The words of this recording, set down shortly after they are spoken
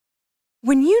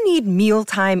When you need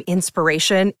mealtime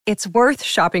inspiration, it's worth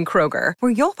shopping Kroger,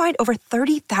 where you'll find over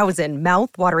 30,000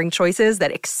 mouth-watering choices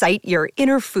that excite your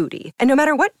inner foodie. And no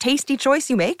matter what tasty choice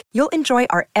you make, you'll enjoy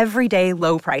our everyday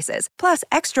low prices, plus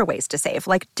extra ways to save,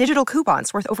 like digital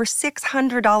coupons worth over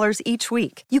 $600 each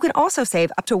week. You can also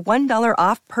save up to $1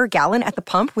 off per gallon at the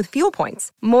pump with fuel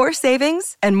points. More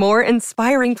savings and more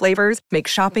inspiring flavors make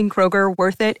shopping Kroger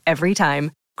worth it every time.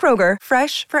 Kroger,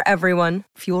 fresh for everyone.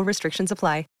 Fuel restrictions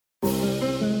apply.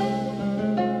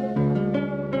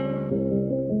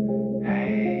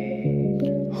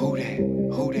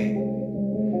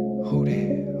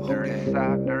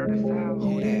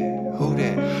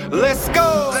 Let's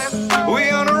go. We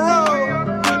on the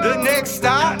road. The next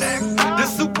stop, the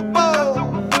Super Bowl.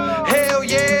 Hell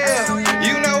yeah.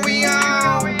 You know we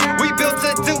on. We built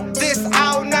to do this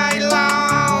all night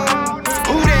long.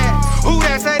 Who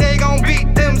that say they gon'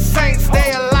 beat them Saints?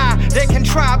 They a lie. They can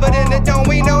try, but in the dome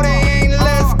we know they ain't.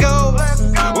 Let's go.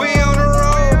 We on the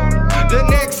road. The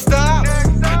next stop,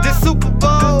 the Super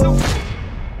Bowl.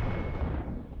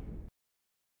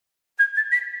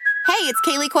 Hey, it's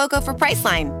Kaylee Cuoco for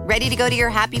Priceline. Ready to go to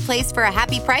your happy place for a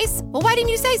happy price? Well, why didn't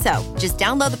you say so? Just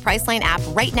download the Priceline app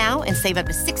right now and save up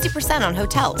to 60% on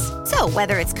hotels. So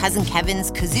whether it's Cousin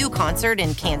Kevin's Kazoo Concert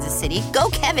in Kansas City,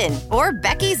 go Kevin, or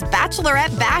Becky's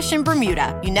Bachelorette Bash in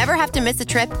Bermuda, you never have to miss a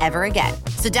trip ever again.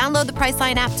 So download the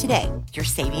Priceline app today. Your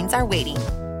savings are waiting.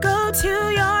 Go to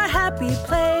your happy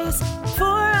place for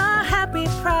a happy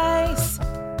price.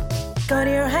 Go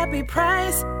to your happy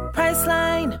price,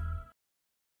 Priceline.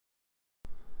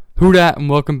 Who dat, and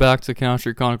welcome back to the Canal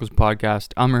Street Chronicles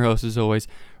podcast. I'm your host, as always,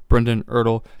 Brendan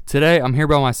Ertl. Today, I'm here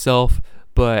by myself,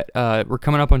 but we're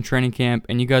coming up on training camp,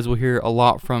 and you guys will hear a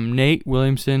lot from Nate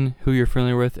Williamson, who you're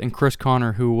familiar with, and Chris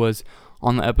Connor, who was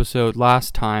on the episode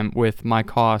last time with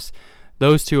Mike Haas.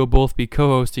 Those two will both be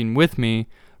co-hosting with me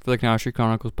for the Canal Street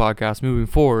Chronicles podcast moving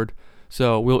forward,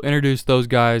 so we'll introduce those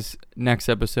guys next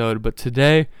episode. But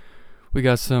today, we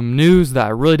got some news that I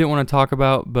really didn't want to talk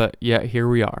about, but yet here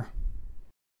we are.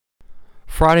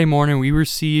 Friday morning, we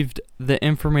received the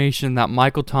information that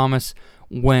Michael Thomas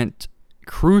went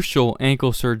crucial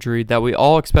ankle surgery that we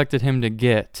all expected him to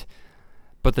get,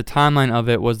 but the timeline of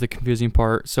it was the confusing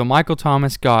part. So Michael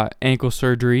Thomas got ankle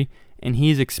surgery, and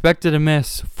he's expected to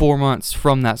miss 4 months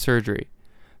from that surgery.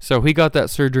 So he got that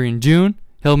surgery in June,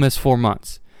 he'll miss 4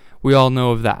 months. We all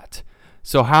know of that.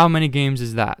 So how many games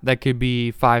is that? That could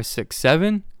be 5, 6,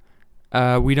 7.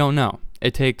 We don't know.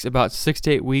 It takes about 6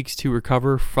 to 8 weeks to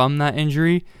recover from that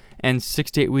injury and 6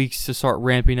 to 8 weeks to start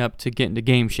ramping up to get into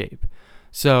game shape.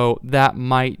 So that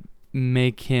might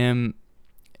make him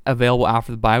available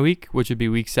after the bye week, which would be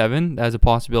week 7. That is a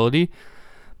possibility.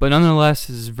 But nonetheless,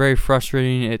 this is very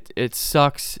frustrating. It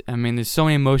sucks. I mean, there's so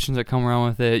many emotions that come around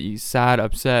with it. You sad,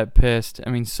 upset, pissed.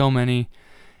 I mean, so many.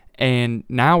 And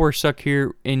now we're stuck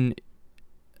here in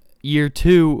year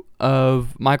 2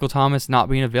 of Michael Thomas not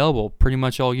being available pretty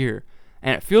much all year.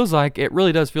 And it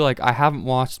really does feel like I haven't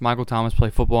watched Michael Thomas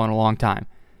play football in a long time.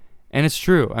 And it's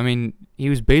true. I mean, he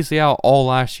was basically out all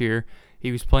last year.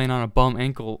 He was playing on a bum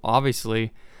ankle,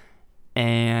 obviously.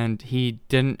 And he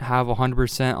didn't have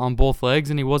 100% on both legs,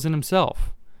 and he wasn't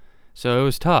himself. So it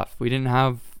was tough. We didn't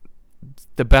have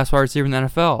the best wide receiver in the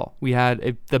NFL. We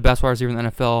had the best wide receiver in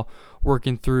the NFL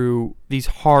working through these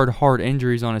hard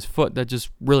injuries on his foot that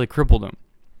just really crippled him.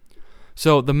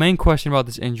 So the main question about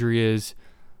this injury is,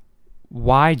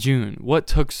 why June? What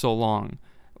took so long?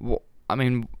 I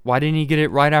mean, why didn't he get it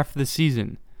right after the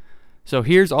season? So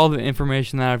here's all the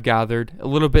information that I've gathered a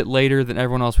little bit later than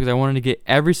everyone else because I wanted to get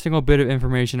every single bit of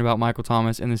information about Michael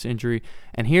Thomas and this injury.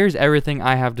 And here's everything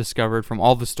I have discovered from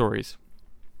all the stories.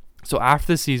 So after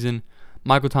the season,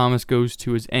 Michael Thomas goes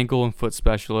to his ankle and foot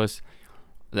specialist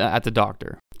at the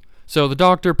doctor. So the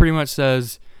doctor pretty much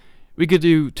says, we could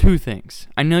do 2 things.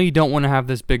 I know you don't want to have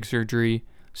this big surgery,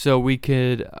 so we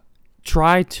could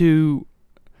try to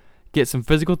get some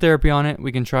physical therapy on it.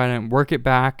 We can try to work it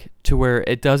back to where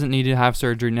it doesn't need to have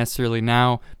surgery necessarily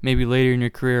now, maybe later in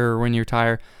your career or when you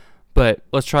retire. But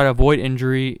let's try to avoid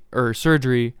injury or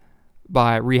surgery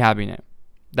by rehabbing it.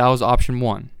 That was option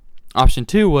 1. Option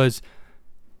 2 was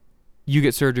you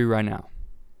get surgery right now.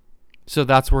 So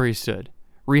that's where he stood.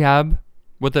 Rehab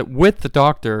with the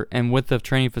doctor and with the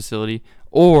training facility,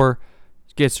 or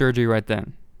get surgery right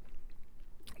then.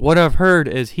 What I've heard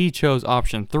is he chose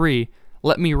option 3,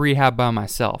 let me rehab by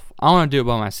myself. I want to do it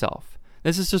by myself.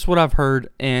 This is just what I've heard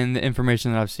and the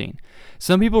information that I've seen.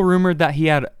 Some people rumored that he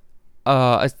had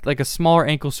a smaller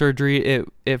ankle surgery.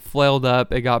 It flailed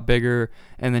up, it got bigger,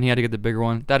 and then he had to get the bigger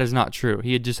one. That is not true.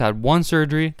 He had just had one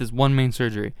surgery, this one main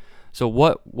surgery. So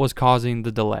what was causing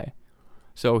the delay?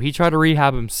 So he tried to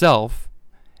rehab himself,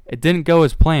 It didn't go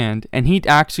as planned, and he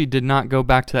actually did not go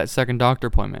back to that second doctor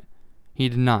appointment. He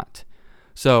did not.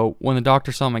 So when the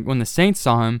doctor saw him, when the Saints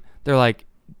saw him, they're like,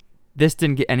 this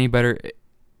didn't get any better.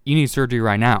 You need surgery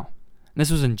right now. And this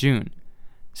was in June.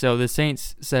 So the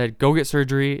Saints said, go get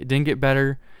surgery. It didn't get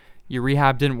better. Your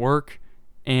rehab didn't work.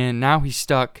 And now he's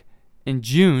stuck in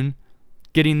June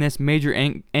getting this major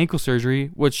ankle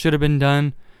surgery, which should have been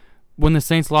done when the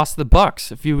Saints lost to the Bucks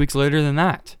a few weeks later than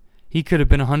that. He could have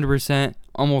been 100%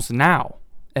 almost now,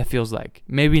 it feels like.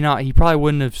 Maybe not. He probably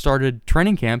wouldn't have started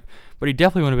training camp, but he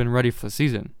definitely would have been ready for the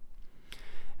season.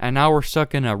 And now we're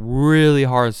stuck in a really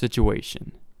hard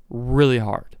situation. Really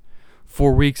hard.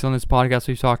 4 weeks on this podcast,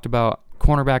 we've talked about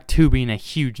cornerback 2 being a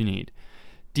huge need.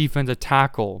 Defensive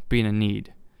tackle being a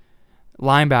need.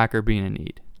 Linebacker being a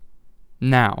need.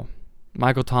 Now,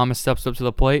 Michael Thomas steps up to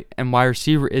the plate, and wide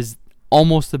receiver is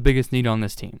almost the biggest need on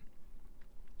this team.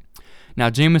 Now,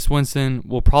 Jameis Winston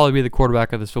will probably be the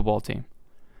quarterback of this football team.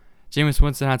 Jameis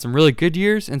Winston had some really good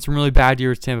years and some really bad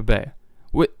years at Tampa Bay.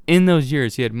 In those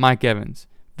years, he had Mike Evans,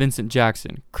 Vincent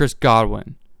Jackson, Chris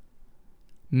Godwin,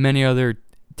 many other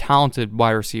talented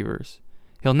wide receivers.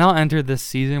 He'll now enter this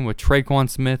season with Traquan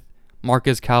Smith,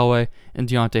 Marquez Callaway, and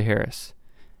Deontay Harris.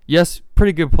 Yes,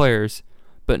 pretty good players,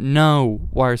 but no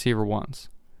wide receiver ones.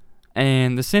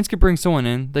 And the Saints could bring someone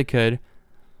in, they could,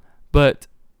 but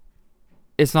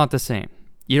it's not the same.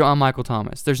 You don't have Michael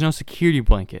Thomas. There's no security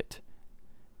blanket.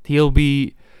 He'll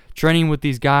be training with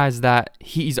these guys that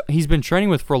he's been training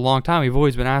with for a long time. We've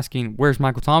always been asking, where's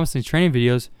Michael Thomas in these training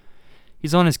videos?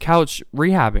 He's on his couch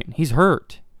rehabbing. He's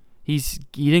hurt. He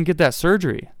didn't get that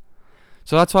surgery.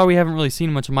 So that's why we haven't really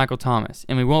seen much of Michael Thomas,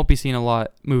 and we won't be seeing a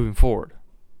lot moving forward.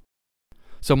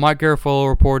 So Mike Garafolo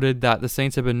reported that the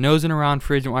Saints have been nosing around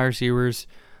free agent wide receivers.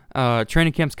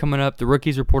 Training camp's coming up. The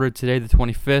rookies reported today, the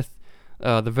 25th.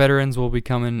 The veterans will be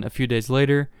coming a few days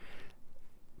later.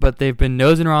 But they've been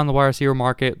nosing around the wide receiver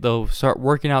market. They'll start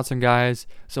working out some guys.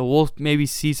 So we'll maybe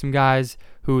see some guys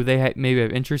who they maybe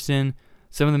have interest in.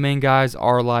 Some of the main guys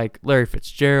are like Larry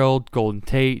Fitzgerald, Golden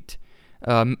Tate.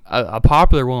 A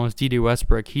popular one was D.D.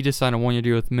 Westbrook. He just signed a one-year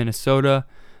deal with Minnesota.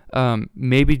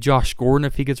 Maybe Josh Gordon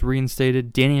if he gets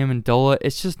reinstated. Danny Amendola.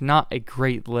 It's just not a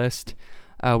great list.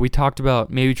 We talked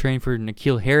about maybe training for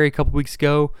N'Keal Harry a couple weeks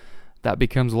ago. That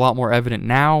becomes a lot more evident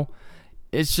now.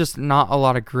 It's just not a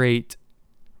lot of great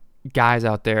guys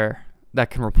out there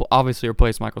that can obviously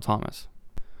replace Michael Thomas.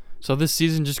 So this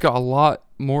season just got a lot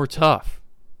more tough.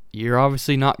 You're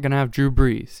obviously not going to have Drew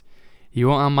Brees. You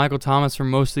won't have Michael Thomas for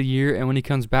most of the year, and when he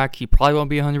comes back, he probably won't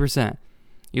be 100%.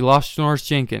 You lost Janoris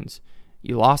Jenkins.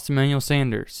 You lost Emmanuel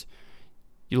Sanders.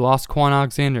 You lost Quan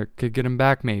Alexander. Could get him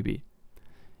back maybe.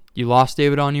 You lost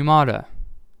David Onyemata.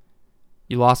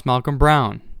 You lost Malcolm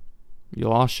Brown. You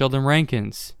lost Sheldon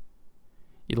Rankins.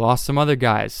 You lost some other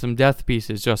guys, some depth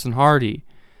pieces, Justin Hardy.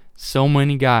 So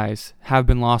many guys have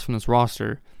been lost from this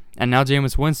roster. And now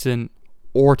Jameis Winston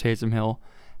or Taysom Hill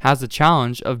has the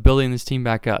challenge of building this team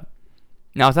back up.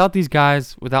 Now, without these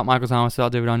guys, without Michael Thomas,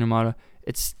 without David Onyemata,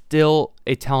 it's still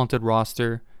a talented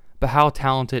roster. But how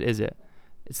talented is it?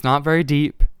 It's not very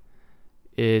deep.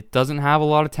 It doesn't have a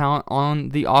lot of talent on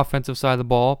the offensive side of the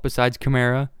ball besides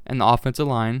Kamara and the offensive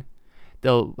line.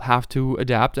 They'll have to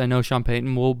adapt. I know Sean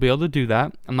Payton will be able to do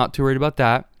that. I'm not too worried about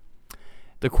that.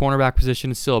 The cornerback position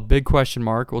is still a big question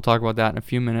mark. We'll talk about that in a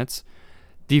few minutes.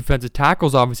 Defensive tackle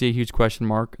is obviously a huge question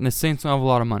mark, and the Saints don't have a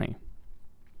lot of money.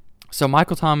 So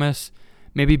Michael Thomas,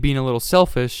 maybe being a little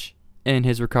selfish in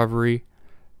his recovery,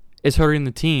 is hurting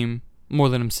the team more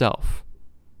than himself,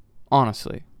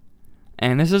 honestly.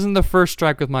 And this isn't the first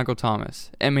strike with Michael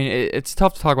Thomas. I mean, it's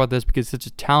tough to talk about this because he's such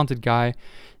a talented guy.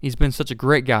 He's been such a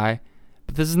great guy.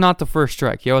 But this is not the first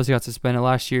strike. He always got suspended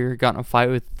last year, got in a fight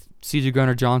with C.J.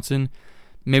 Gardner-Johnson.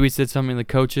 Maybe said something to the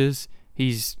coaches.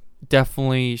 He's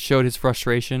definitely showed his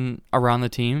frustration around the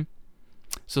team.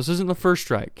 So this isn't the first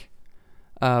strike.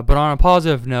 But on a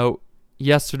positive note,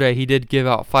 yesterday he did give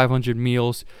out 500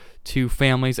 meals to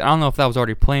families. I don't know if that was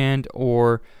already planned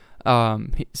or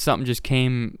something just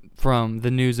came from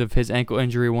the news of his ankle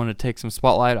injury. Wanted to take some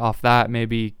spotlight off that,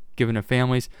 maybe given to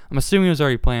families. I'm assuming it was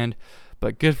already planned,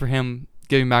 but good for him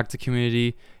giving back to the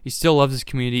community. He still loves his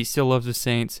community. He still loves the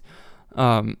Saints.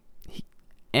 And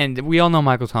we all know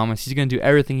Michael Thomas. He's going to do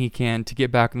everything he can to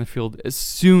get back in the field as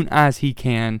soon as he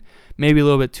can. Maybe a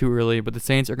little bit too early, but the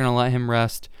Saints are going to let him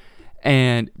rest.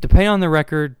 And depending on the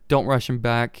record, don't rush him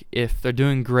back. If they're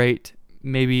doing great,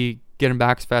 maybe get him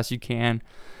back as fast as you can.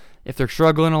 If they're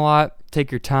struggling a lot,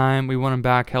 take your time. We want him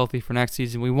back healthy for next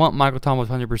season. We want Michael Thomas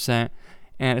 100%,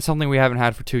 and it's something we haven't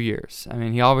had for 2 years. I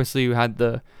mean, he obviously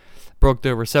broke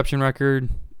the reception record,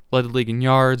 led the league in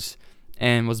yards,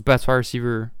 and was best wide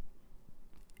receiver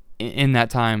in that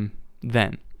time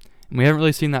then. And we haven't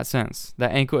really seen that since.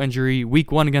 That ankle injury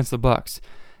week 1 against the Bucs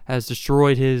has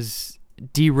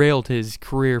derailed his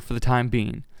career for the time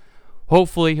being.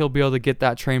 Hopefully he'll be able to get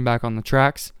that train back on the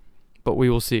tracks, but we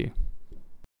will see.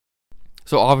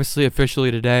 So obviously,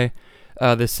 officially today,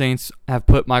 the Saints have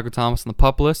put Michael Thomas on the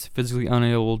PUP list, physically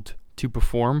unable to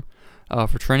perform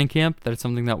for training camp. That is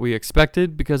something that we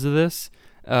expected because of this.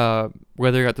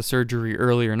 Whether he got the surgery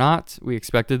early or not, we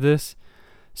expected this.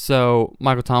 So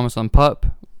Michael Thomas on PUP.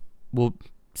 We'll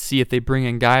see if they bring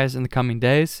in guys in the coming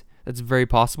days. That's very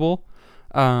possible.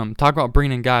 Talk about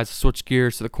bringing in guys to switch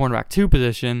gears to the cornerback 2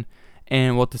 position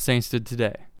and what the Saints did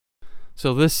today.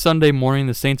 So this Sunday morning,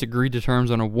 the Saints agreed to terms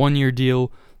on a 1-year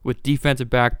deal with defensive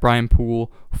back Brian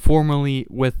Poole, formerly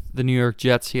with the New York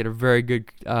Jets. He had a very good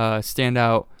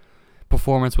standout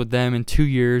performance with them in 2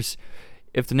 years.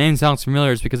 If the name sounds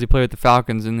familiar, it's because he played with the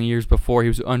Falcons in the years before. He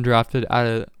was undrafted out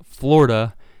of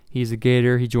Florida. He's a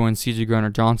Gator. He joined C.J.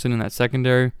 Gardner-Johnson in that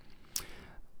secondary.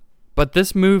 But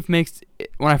this move when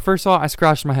I first saw it, I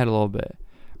scratched my head a little bit.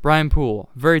 Brian Poole,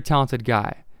 very talented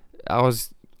guy. I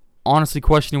was honestly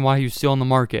questioning why he was still on the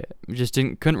market. Just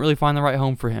couldn't really find the right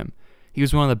home for him. He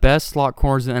was one of the best slot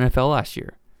corners in the NFL last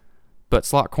year. But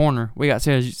slot corner, we got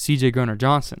C.J.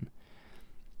 Gardner-Johnson.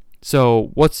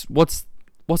 So what's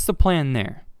the plan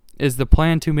there? Is the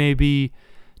plan to maybe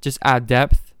just add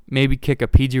depth? Maybe kick a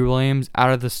P.J. Williams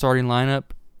out of the starting lineup,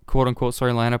 quote-unquote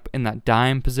starting lineup, in that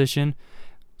dime position.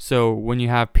 So when you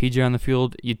have P.J. on the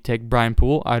field, you take Brian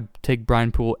Poole. I'd take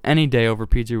Brian Poole any day over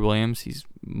P.J. Williams. He's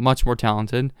much more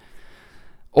talented.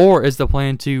 Or is the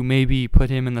plan to maybe put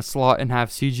him in the slot and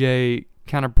have C.J.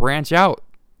 kind of branch out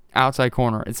outside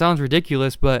corner? It sounds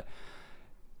ridiculous, but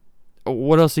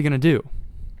what else are you going to do?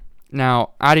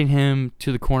 Now, adding him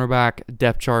to the cornerback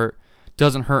depth chart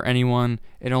doesn't hurt anyone.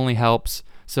 It only helps.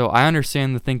 So I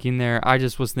understand the thinking there. I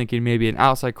just was thinking maybe an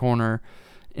outside corner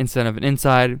instead of an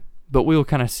inside. But we will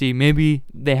kind of see. Maybe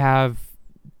they have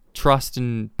trust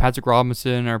in Patrick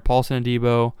Robinson or Paulson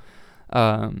Adebo.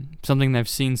 Something they've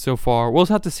seen so far. We'll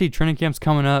just have to see. Training camp's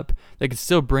coming up. They could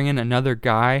still bring in another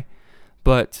guy.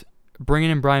 But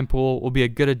bringing in Brian Poole will be a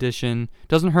good addition.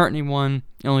 Doesn't hurt anyone.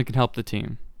 It only can help the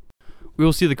team. We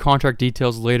will see the contract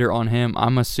details later on him.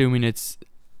 I'm assuming it's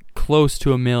close to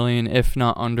 $1 million, if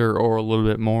not under or a little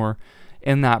bit more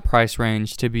in that price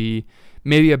range to be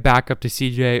maybe a backup to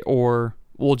CJ, or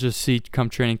we'll just see come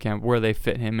training camp where they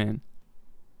fit him in.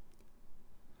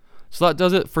 So that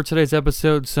does it for today's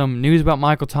episode. Some news about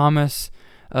Michael Thomas.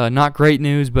 Not great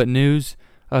news, but news.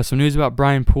 Some news about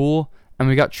Brian Poole. And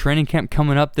we got training camp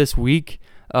coming up this week.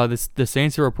 The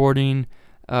Saints are reporting,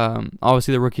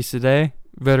 obviously, the rookies today.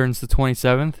 Veterans the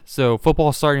 27th. So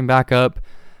football starting back up.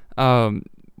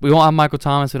 We won't have Michael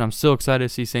Thomas, but I'm still excited to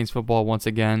see Saints football once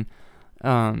again.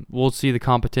 We'll see the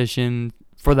competition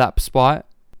for that spot.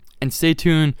 And stay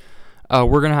tuned.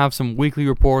 We're going to have some weekly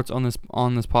reports on this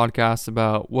podcast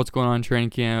about what's going on in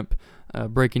training camp,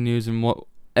 breaking news, and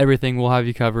everything we'll have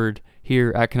you covered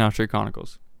here at Canal Street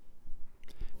Chronicles.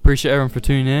 Appreciate everyone for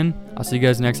tuning in. I'll see you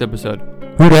guys next episode.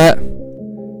 Who dat? Who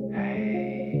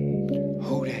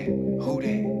that? Who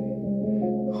that?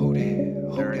 Who that?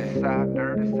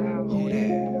 Who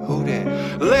that? Who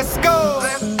that? Let's go!